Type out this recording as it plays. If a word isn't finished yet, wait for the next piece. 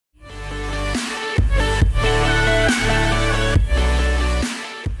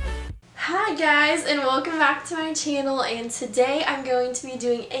guys, and welcome back to my channel. And today I'm going to be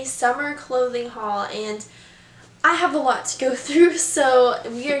doing a summer clothing haul, and I have a lot to go through, so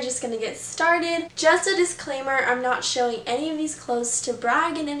we are just going to get started. Just a disclaimer, I'm not showing any of these clothes to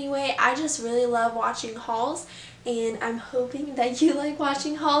brag in any way. I just really love watching hauls, and I'm hoping that you like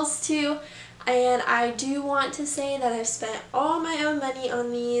watching hauls too. And I do want to say that I've spent all my own money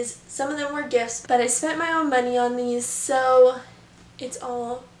on these. Some of them were gifts, but I spent my own money on these, so it's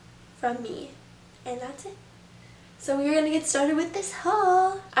all from me. And that's it. So we're going to get started with this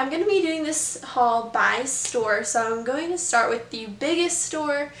haul. I'm going to be doing this haul by store, so I'm going to start with the biggest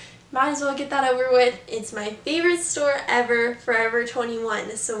store. Might as well get that over with. It's my favorite store ever, Forever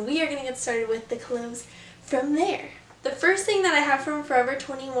 21. So we are going to get started with the clothes from there. The first thing that I have from Forever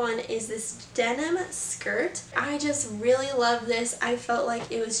 21 is this denim skirt. I just really love this. I felt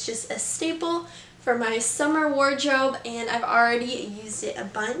like it was just a staple for my summer wardrobe, and I've already used it a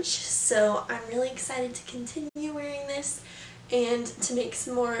bunch, so I'm really excited to continue wearing this and to make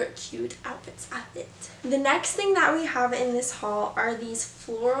some more cute outfits out of it. The next thing that we have in this haul are these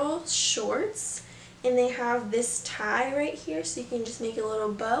floral shorts, and they have this tie right here so you can just make a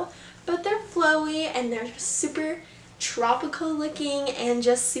little bow, but they're flowy and they're super tropical looking and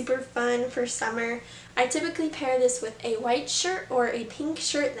just super fun for summer. I typically pair this with a white shirt or a pink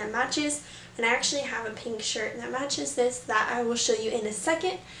shirt that matches, and I actually have a pink shirt that matches this that I will show you in a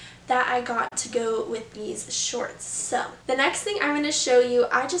second that I got to go with these shorts. So the next thing I'm going to show you,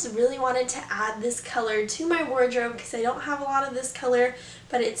 I just really wanted to add this color to my wardrobe because I don't have a lot of this color,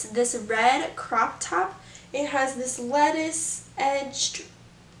 but it's this red crop top. It has this lettuce edged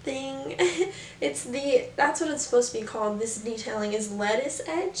thing. That's what it's supposed to be called. This detailing is lettuce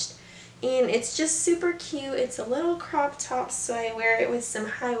edged, and it's just super cute. It's a little crop top, so I wear it with some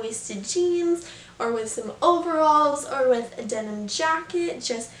high-waisted jeans or with some overalls or with a denim jacket.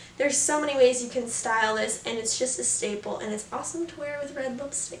 There's so many ways you can style this, and it's just a staple, and it's awesome to wear with red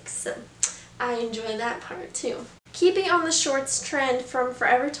lipstick, so I enjoy that part too. Keeping on the shorts trend from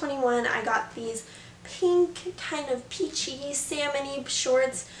Forever 21, I got these pink, kind of peachy, salmon-y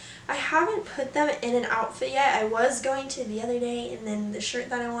shorts. I haven't put them in an outfit yet. I was going to the other day, and then the shirt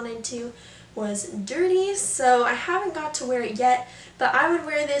that I wanted to was dirty, so I haven't got to wear it yet, but I would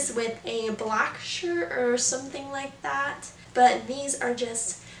wear this with a black shirt or something like that. But these are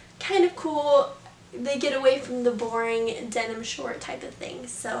just kind of cool. They get away from the boring denim short type of thing,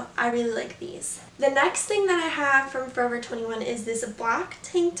 so I really like these. The next thing that I have from Forever 21 is this black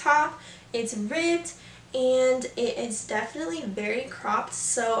tank top. It's ribbed, and it is definitely very cropped,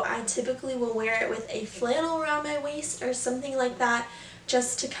 so I typically will wear it with a flannel around my waist or something like that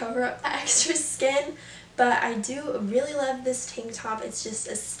just to cover up the extra skin. But I do really love this tank top. It's just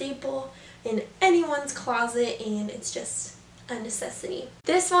a staple in anyone's closet, and it's just a necessity.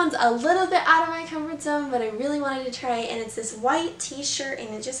 This one's a little bit out of my comfort zone, but I really wanted to try it, and it's this white t-shirt,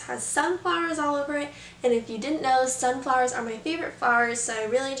 and it just has sunflowers all over it. And if you didn't know, sunflowers are my favorite flowers, so I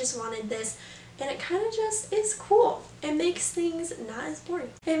really just wanted this, and it kind of just is cool. It makes things not as boring.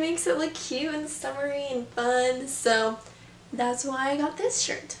 It makes it look cute and summery and fun, so that's why I got this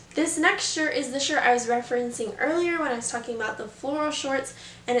shirt. This next shirt is the shirt I was referencing earlier when I was talking about the floral shorts,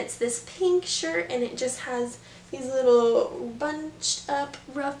 and it's this pink shirt, and it just has these little bunched up,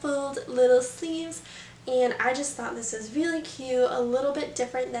 ruffled little sleeves, and I just thought this was really cute, a little bit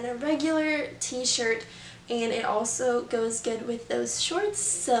different than a regular t-shirt, and it also goes good with those shorts,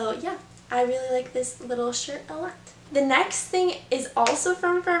 so yeah, I really like this little shirt a lot. The next thing is also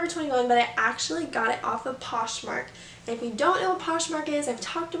from Forever 21, but I actually got it off of Poshmark. And if you don't know what Poshmark is, I've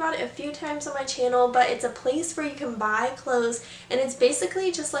talked about it a few times on my channel, but it's a place where you can buy clothes, and it's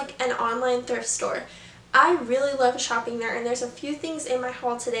basically just like an online thrift store. I really love shopping there, and there's a few things in my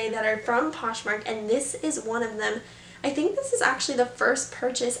haul today that are from Poshmark, and this is one of them. I think this is actually the first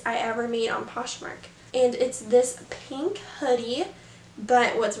purchase I ever made on Poshmark, and it's this pink hoodie.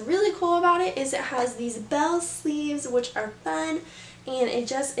 But what's really cool about it is it has these bell sleeves, which are fun, and it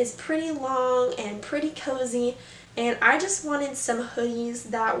just is pretty long and pretty cozy. And I just wanted some hoodies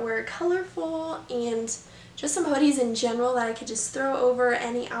that were colorful, and just some hoodies in general that I could just throw over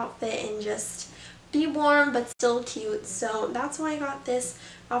any outfit and just be warm but still cute. So that's why I got this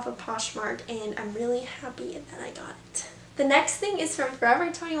off of Poshmark, and I'm really happy that I got it. The next thing is from Forever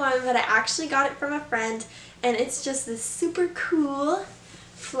 21, but I actually got it from a friend, and it's just this super cool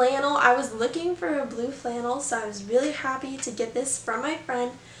flannel. I was looking for a blue flannel, so I was really happy to get this from my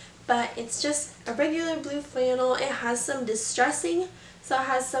friend, but it's just a regular blue flannel. It has some distressing, so it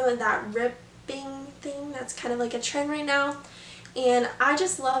has some of that ripping thing that's kind of like a trend right now, And I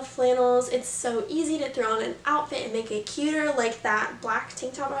just love flannels. It's so easy to throw on an outfit and make it cuter, like that black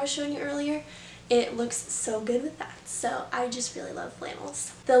tank top I was showing you earlier. it looks so good with that. So I just really love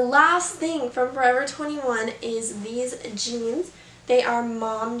flannels. The last thing from Forever 21 is these jeans. They are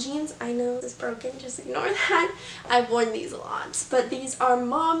mom jeans. I know this is broken, just ignore that. I've worn these a lot. But these are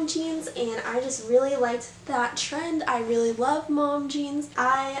mom jeans, and I just really liked that trend. I really love mom jeans.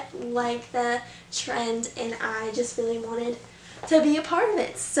 I like the trend, and I just really wanted to be a part of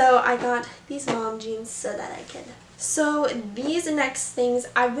it. So I got these mom jeans so that I could. So these next things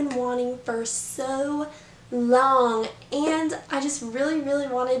I've been wanting for so long, and I just really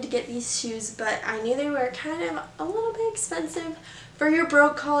wanted to get these shoes, but I knew they were kind of a little bit expensive for your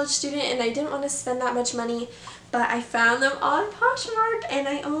broke college student, and I didn't want to spend that much money. But I found them on Poshmark, and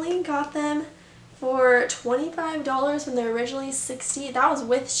I only got them for $25 when they're originally $60. That was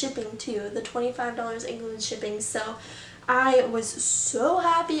with shipping too. The $25 includes shipping, so I was so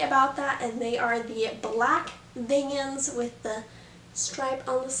happy about that. And they are the black Vans with the stripe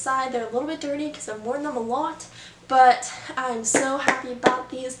on the side. They're a little bit dirty because I've worn them a lot, but I'm so happy about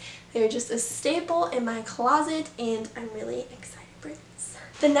these. They're just a staple in my closet, and I'm really excited for this.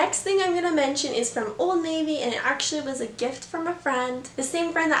 The next thing I'm going to mention is from Old Navy, and it actually was a gift from a friend. The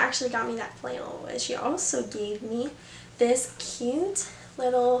same friend that actually got me that flannel. She also gave me this cute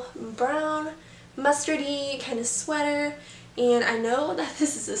little brown mustardy kind of sweater. And I know that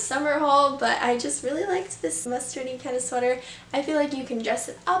this is a summer haul, but I just really liked this mustardy kind of sweater. I feel like you can dress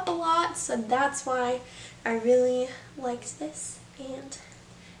it up a lot, so that's why I really liked this, and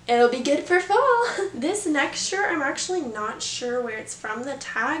it'll be good for fall. This next shirt, I'm actually not sure where it's from. The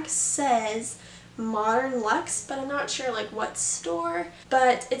tag says Modern Luxe, but I'm not sure like what store,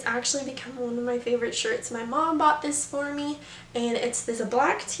 but it's actually become one of my favorite shirts. My mom bought this for me, and it's this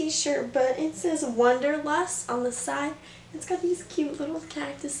black t-shirt, but it says Wanderlust on the side. It's got these cute little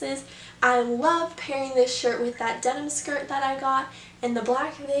cactuses. I love pairing this shirt with that denim skirt that I got and the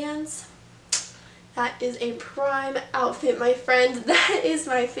black Vans. That is a prime outfit, my friend. That is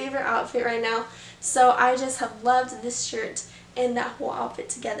my favorite outfit right now. So I just have loved this shirt and that whole outfit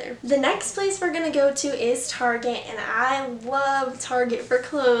together. The next place we're going to go to is Target, and I love Target for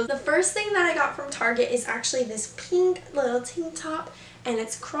clothes. The first thing that I got from Target is actually this pink little tank top, and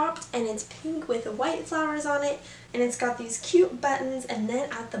it's cropped and it's pink with white flowers on it, and it's got these cute buttons, and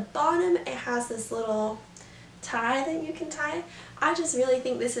then at the bottom it has this little tie that you can tie. I just really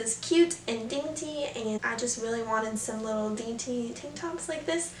think this is cute and dainty, and I just really wanted some little dainty tank tops like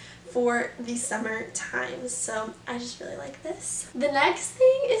this for the summer times, so I just really like this. The next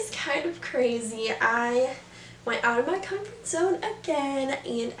thing is kind of crazy. I went out of my comfort zone again,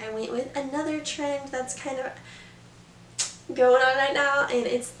 and I went with another trend that's kind of going on right now, and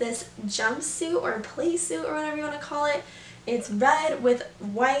it's this jumpsuit or play suit or whatever you want to call it. It's red with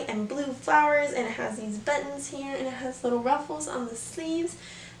white and blue flowers, and it has these buttons here, and it has little ruffles on the sleeves.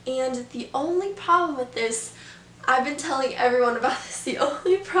 And the only problem with this, I've been telling everyone about this, the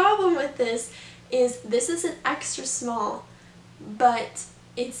only problem with this is an extra small, but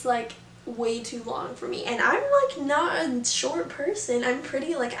it's like way too long for me, and I'm like not a short person. I'm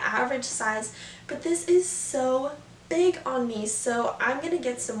pretty like average size, but this is so big on me, so I'm gonna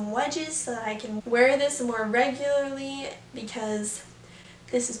get some wedges so that I can wear this more regularly, because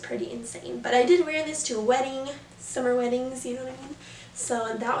this is pretty insane. But I did wear this to a wedding, summer weddings, you know what I mean?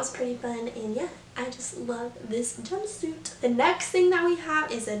 So that was pretty fun, and yeah, I just love this jumpsuit. The next thing that we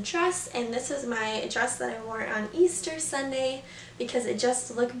have is a dress, and this is my dress that I wore on Easter Sunday because it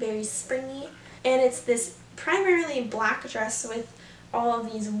just looked very springy. And it's this primarily black dress with all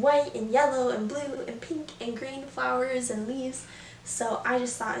of these white and yellow and blue and pink and green flowers and leaves. So I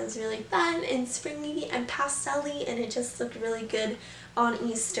just thought it was really fun and springy and pastel-y, and it just looked really good on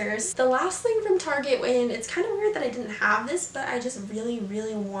Easter. The last thing from Target, and it's kind of weird that I didn't have this, but I just really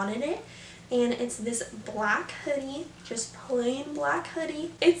wanted it, and it's this black hoodie, just plain black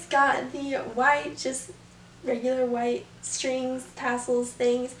hoodie. It's got the white, just regular white strings, tassels,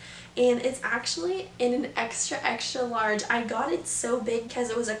 things, and it's actually in an extra large. I got it so big because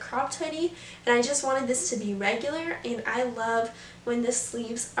it was a cropped hoodie, and I just wanted this to be regular, and I love when the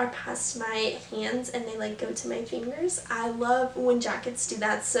sleeves are past my hands and they like go to my fingers. I love when jackets do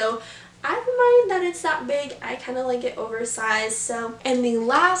that, so I don't mind that it's that big. I kind of like it oversized. So, and the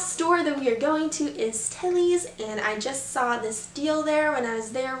last store that we are going to is Tilly's, and I just saw this deal there when I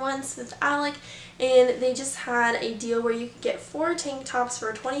was there once with Alec, and they just had a deal where you could get 4 tank tops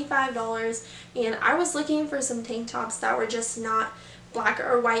for $25, and I was looking for some tank tops that were just not black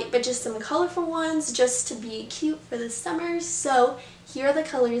or white, but just some colorful ones just to be cute for the summer. So here are the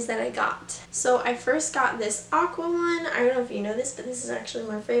colors that I got. So I first got this aqua one. I don't know if you know this, but this is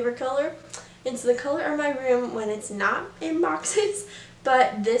actually my favorite color. It's the color of my room when it's not in boxes,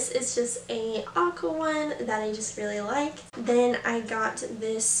 but this is just a aqua one that I just really like. Then I got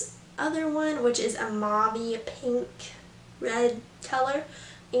this other one, which is a mauve pink red color,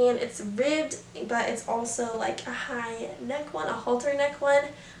 and it's ribbed, but it's also like a high neck one, a halter neck one,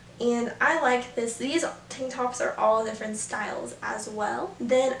 and I like this. These tank tops are all different styles as well.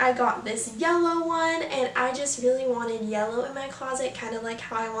 Then I got this yellow one, and I just really wanted yellow in my closet, kind of like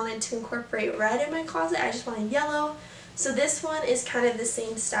how I wanted to incorporate red in my closet. I just wanted yellow. So this one is kind of the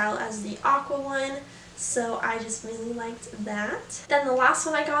same style as the aqua one, so I just really liked that. Then the last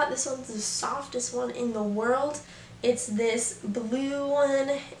one I got, this one's the softest one in the world. It's this blue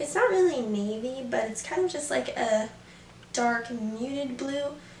one. It's not really navy, but it's kind of just like a dark muted blue,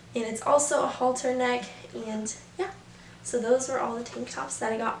 and it's also a halter neck, and yeah. So those were all the tank tops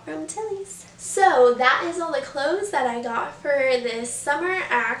that I got from Tilly's. So that is all the clothes that I got for this summer. I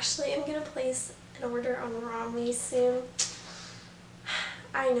actually am going to place an order on Romney soon.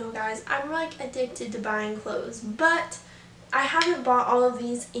 I know, guys, I'm like addicted to buying clothes, but I haven't bought all of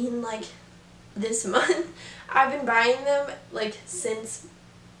these in like this month. I've been buying them like since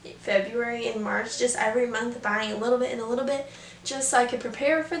February and March, just every month buying a little bit and a little bit, just so I could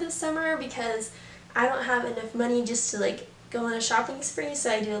prepare for the summer, because I don't have enough money just to like go on a shopping spree,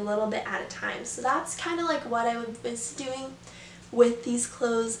 so I do a little bit at a time. So that's kind of like what I was doing with these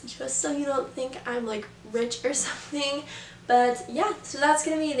clothes, just so you don't think I'm like rich or something. But yeah, so that's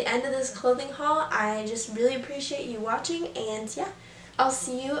going to be the end of this clothing haul. I just really appreciate you watching, and yeah, I'll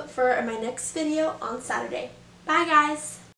see you for my next video on Saturday. Bye guys!